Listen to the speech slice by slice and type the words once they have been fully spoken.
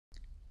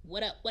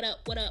What up, what up,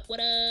 what up, what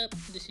up?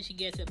 This is She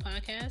Gets It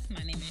Podcast.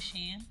 My name is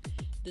Shan.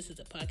 This is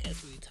a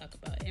podcast where we talk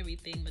about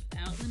everything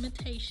without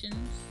limitations,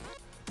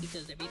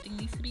 because everything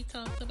needs to be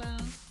talked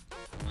about.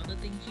 All the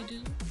things you do,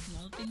 and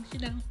all the things you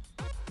don't.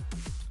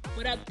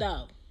 What up,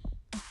 though?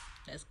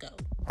 Let's go.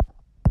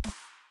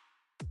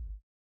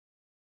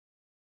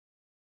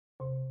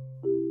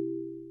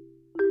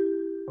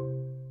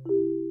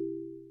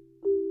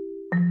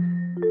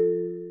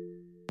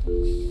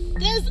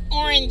 This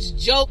orange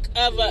joke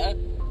of a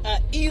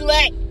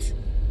elect.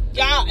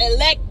 Y'all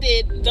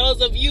elected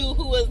those of you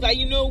who was like,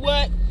 you know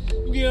what?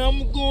 Yeah, I'm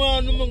gonna go out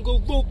and I'm gonna go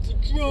vote for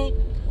Trump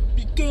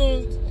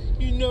because,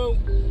 you know,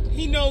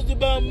 he knows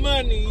about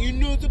money. He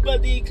knows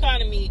about the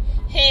economy.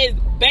 His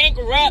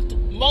bankrupt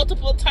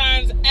multiple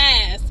times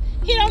ass.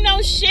 He don't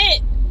know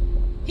shit.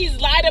 He's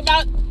lied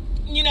about,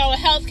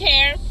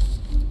 healthcare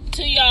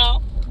to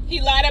y'all.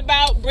 He lied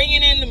about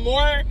bringing in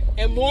more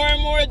and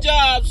more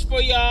jobs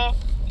for y'all.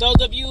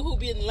 Those of you who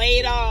been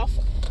laid off.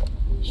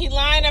 He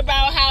lying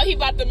about how he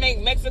about to make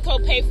Mexico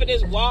pay for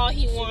this wall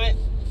he want.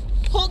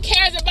 Who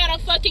cares about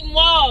a fucking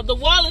wall? The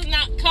wall is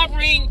not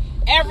covering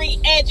every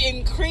edge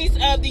and crease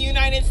of the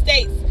United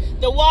States.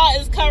 The wall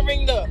is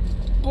covering the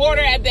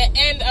border at the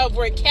end of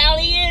where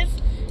Cali is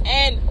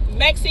and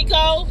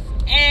Mexico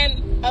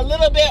and a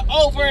little bit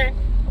over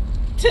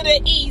to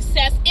the east.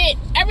 That's it.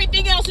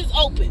 Everything else is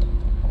open.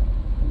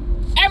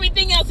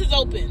 Everything else is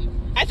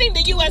open. I think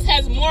the U.S.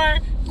 has more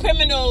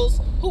criminals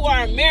who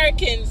are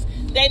Americans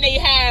than they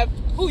have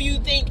who you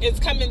think is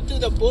coming through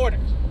the border.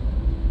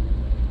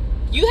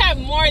 You have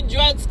more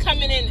drugs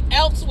coming in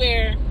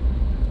elsewhere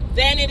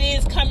than it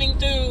is coming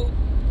through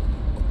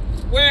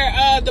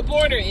where the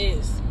border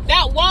is.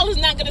 That wall is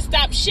not going to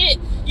stop shit.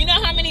 You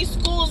know how many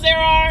schools there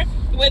are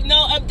with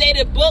no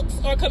updated books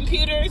or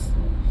computers?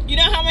 You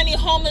know how many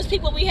homeless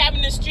people we have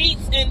in the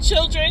streets and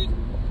children?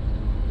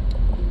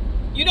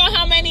 You know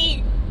how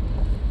many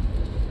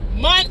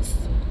months,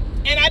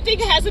 and I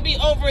think it has to be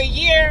over a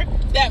year,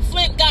 that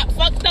Flint got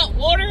fucked up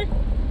water?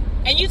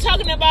 And you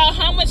talking about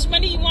how much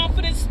money you want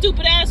for this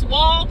stupid ass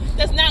wall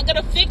that's not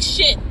gonna fix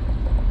shit.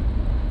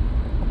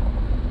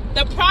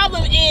 The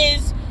problem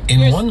is,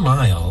 in 1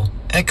 mile,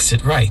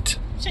 exit right.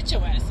 Shut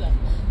your ass up.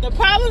 The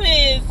problem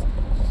is,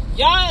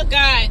 y'all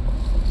got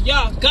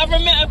y'all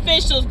government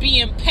officials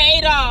being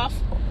paid off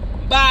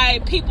by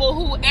people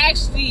who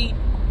actually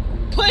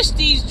push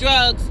these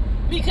drugs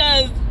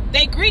because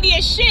they greedy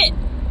as shit.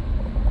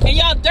 And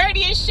y'all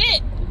dirty as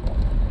shit.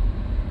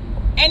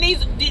 And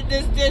this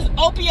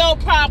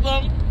opioid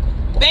problem,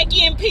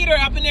 Becky and Peter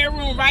up in their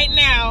room right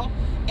now,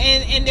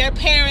 and in their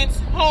parents'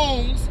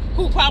 homes,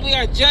 who probably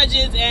are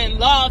judges and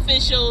law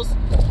officials,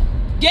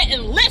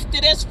 getting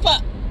lifted as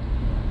fuck.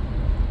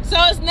 So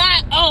it's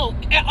not,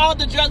 all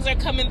the drugs are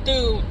coming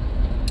through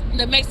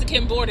the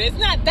Mexican border. It's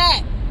not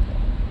that.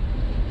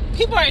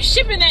 People are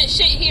shipping that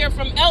shit here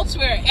from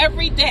elsewhere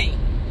every day.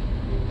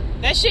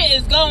 That shit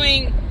is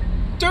going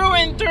through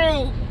and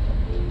through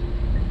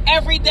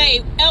every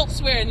day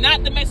elsewhere,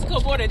 not the Mexico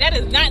border. That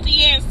is not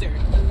the answer.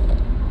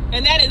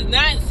 And that is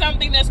not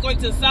something that's going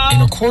to solve, in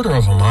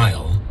 1/4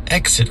 mile,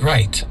 exit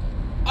right,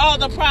 all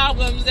the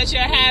problems that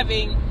you're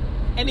having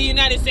in the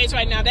United States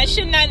right now. That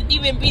should not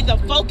even be the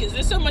focus.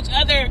 There's so much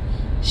other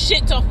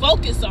shit to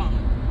focus on.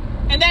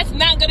 And that's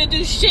not going to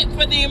do shit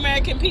for the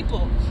American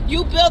people.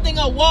 You building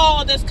a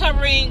wall that's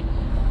covering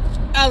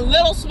a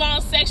little small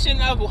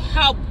section of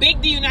how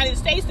big the United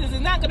States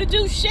is not going to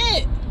do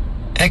shit.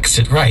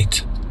 Exit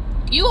right.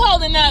 You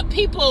holding up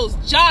people's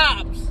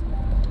jobs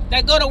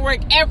that go to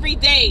work every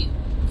day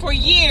for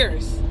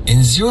years. In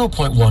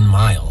 0.1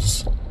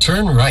 miles,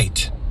 turn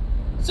right.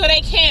 So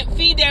they can't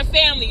feed their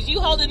families. You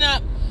holding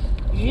up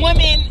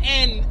women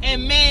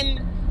and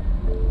men,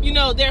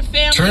 their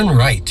families. Turn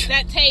right.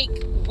 That take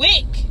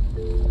WIC.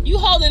 You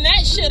holding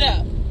that shit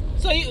up.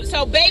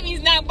 So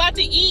baby's not about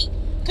to eat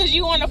because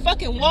you on a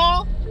fucking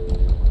wall?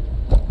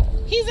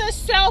 He's a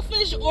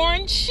selfish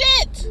orange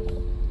shit.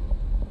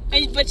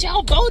 But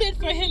y'all voted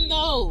for him,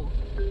 though.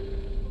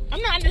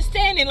 I'm not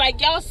understanding. Like,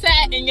 y'all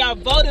sat and y'all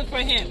voted for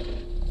him.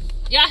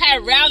 Y'all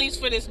had rallies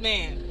for this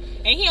man.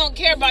 And he don't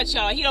care about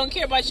y'all. He don't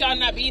care about y'all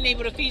not being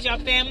able to feed y'all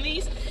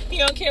families. He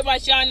don't care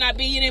about y'all not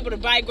being able to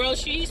buy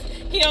groceries.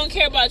 He don't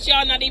care about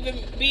y'all not even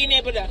being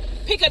able to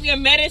pick up your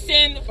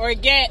medicine or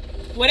get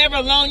whatever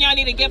loan y'all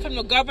need to get from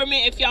the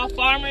government if y'all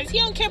farmers. He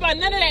don't care about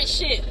none of that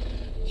shit.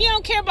 He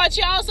don't care about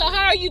y'all. So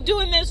how are you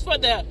doing this for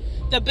the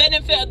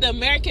benefit of the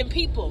American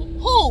people?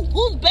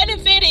 Who's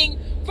benefiting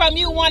from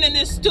you wanting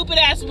this stupid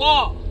ass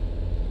wall?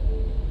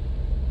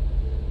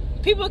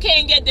 People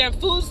can't get their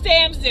food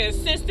stamps, their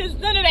assistance,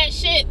 none of that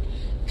shit,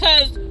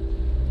 because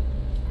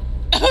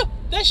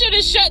that shit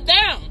is shut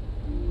down.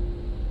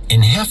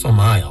 In 1/2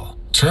 mile,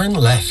 turn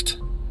left.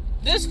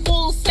 This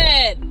fool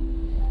said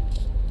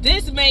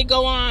this may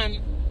go on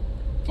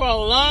for a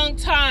long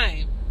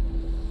time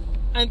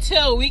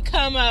until we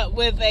come up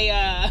with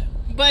a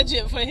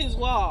budget for his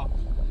wall.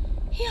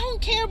 He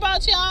don't care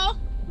about y'all.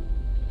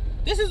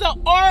 This is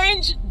an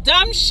orange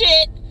dumb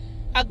shit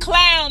a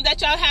clown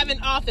that y'all have in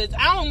office.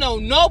 I don't know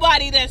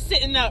nobody that's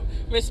sitting up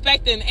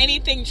respecting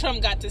anything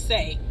Trump got to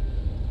say.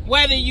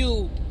 Whether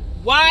you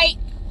white,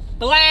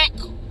 black,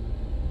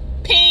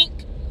 pink,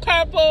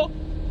 purple.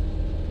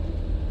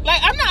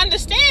 Like, I'm not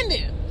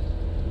understanding.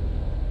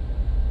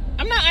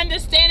 I'm not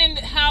understanding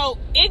how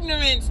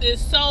ignorance is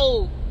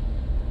so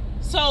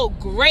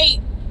great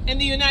in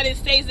the United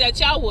States that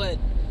y'all would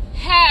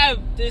have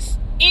this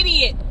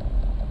idiot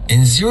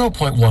In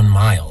 0.1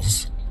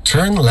 miles,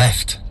 turn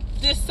left.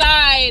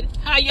 decide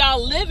how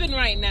y'all living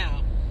right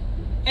now.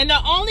 And the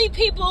only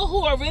people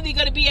who are really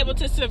going to be able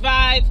to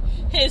survive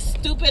his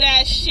stupid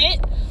ass shit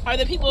are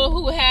the people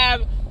who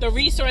have the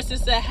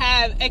resources to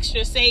have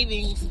extra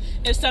savings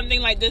if something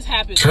like this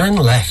happens. Turn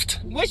left.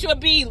 Which would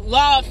be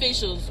law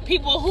officials,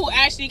 people who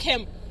actually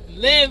can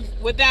live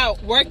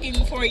without working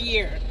for a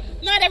year.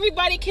 Not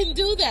everybody can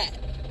do that.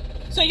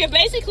 So you're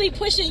basically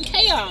pushing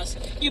chaos.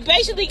 You're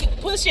basically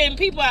pushing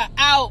people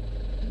out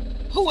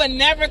who would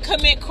never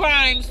commit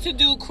crimes to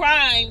do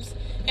crimes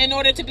in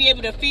order to be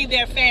able to feed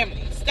their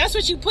families. That's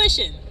what you're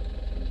pushing.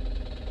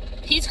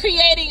 He's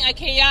creating a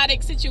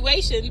chaotic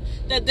situation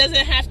that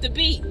doesn't have to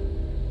be.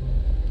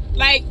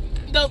 Like,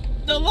 the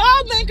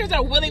lawmakers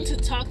are willing to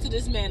talk to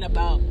this man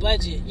about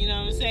budget. You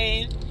know what I'm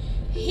saying?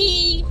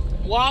 He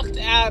walked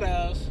out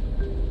of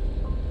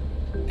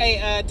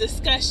a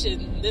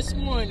discussion this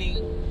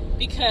morning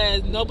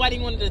because nobody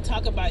wanted to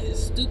talk about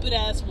his stupid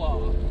ass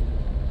wall.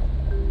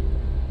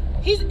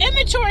 He's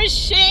immature as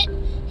shit.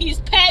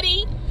 He's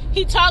petty.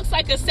 He talks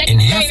like a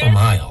second In grader. half a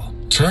mile,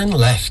 turn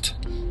left.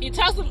 He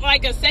talks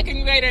like a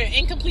second grader in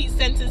incomplete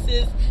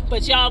sentences,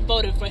 but y'all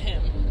voted for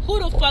him. Who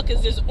the fuck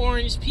is this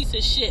orange piece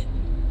of shit?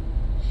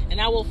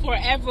 And I will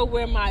forever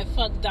wear my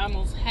fuck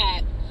Donald's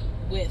hat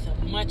with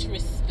much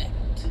respect.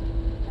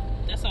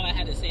 That's all I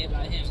had to say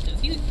about him, because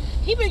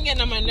he been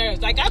getting on my nerves.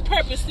 Like, I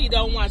purposely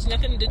don't watch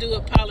nothing to do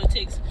with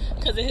politics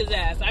because of his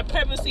ass.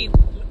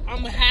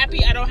 I'm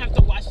happy I don't have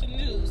to watch the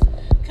news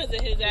because of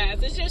his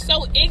ass. It's just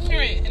so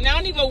ignorant, and I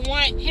don't even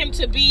want him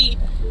to be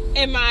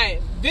in my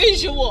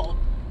visual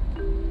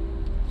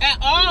at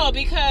all,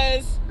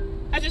 because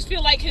I just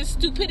feel like his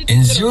stupidity In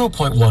is gonna...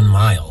 0.1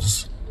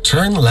 miles,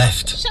 turn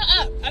left. Shut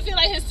up. I feel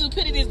like his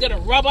stupidity is gonna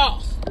rub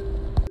off.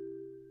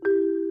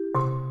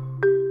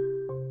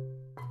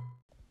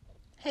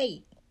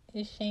 Hey,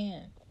 it's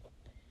Shan.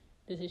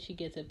 This is She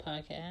Gets It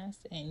podcast,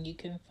 and you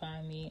can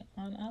find me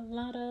on a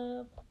lot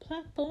of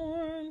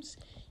platforms.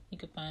 You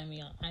can find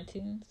me on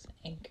iTunes,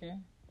 Anchor,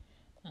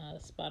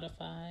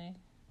 Spotify,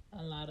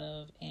 a lot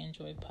of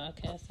Android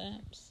podcast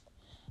apps.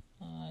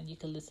 You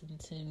can listen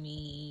to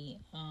me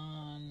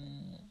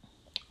on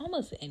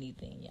almost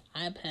anything. Your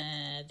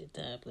iPad, your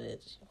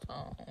tablet, your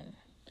phone.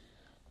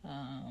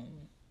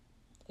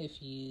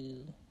 If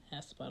you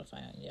have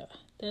Spotify on your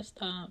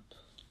desktop,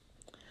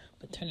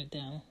 but turn it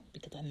down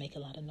because I make a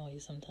lot of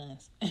noise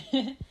sometimes.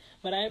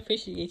 But I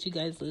appreciate you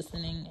guys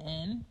listening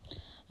in.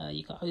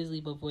 You can always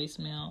leave a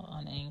voicemail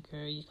on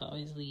Anchor. You can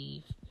always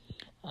leave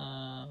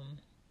a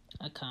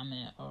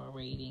comment or a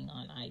rating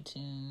on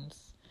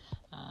iTunes.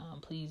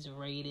 Please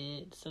rate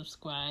it.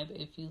 Subscribe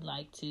if you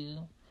like to.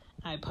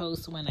 I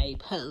post when I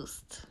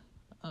post.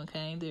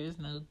 Okay? There's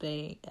no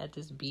day. I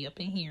just be up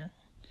in here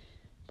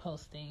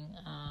posting.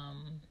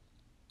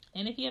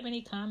 And if you have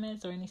any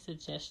comments or any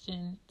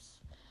suggestions,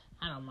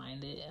 I don't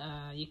mind it.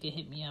 You can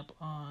hit me up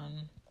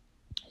on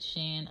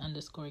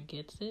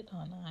Shan_gets_it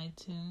on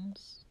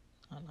iTunes.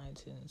 On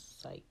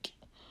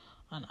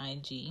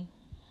IG.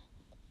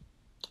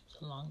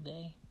 It's a long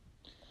day.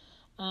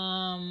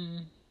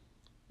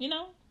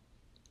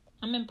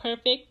 I'm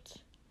imperfect.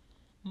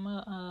 I'm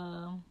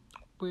a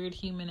weird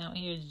human out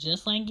here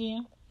just like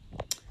you.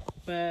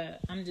 But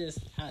I'm just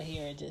out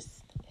here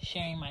just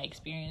sharing my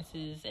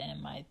experiences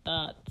and my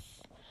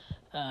thoughts.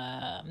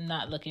 I'm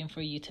not looking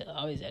for you to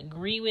always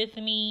agree with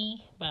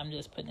me, but I'm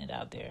just putting it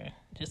out there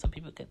just so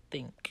people could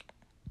think.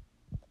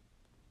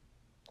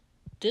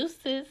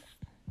 Deuces.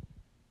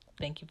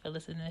 Thank you for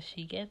listening to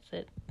She Gets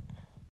It.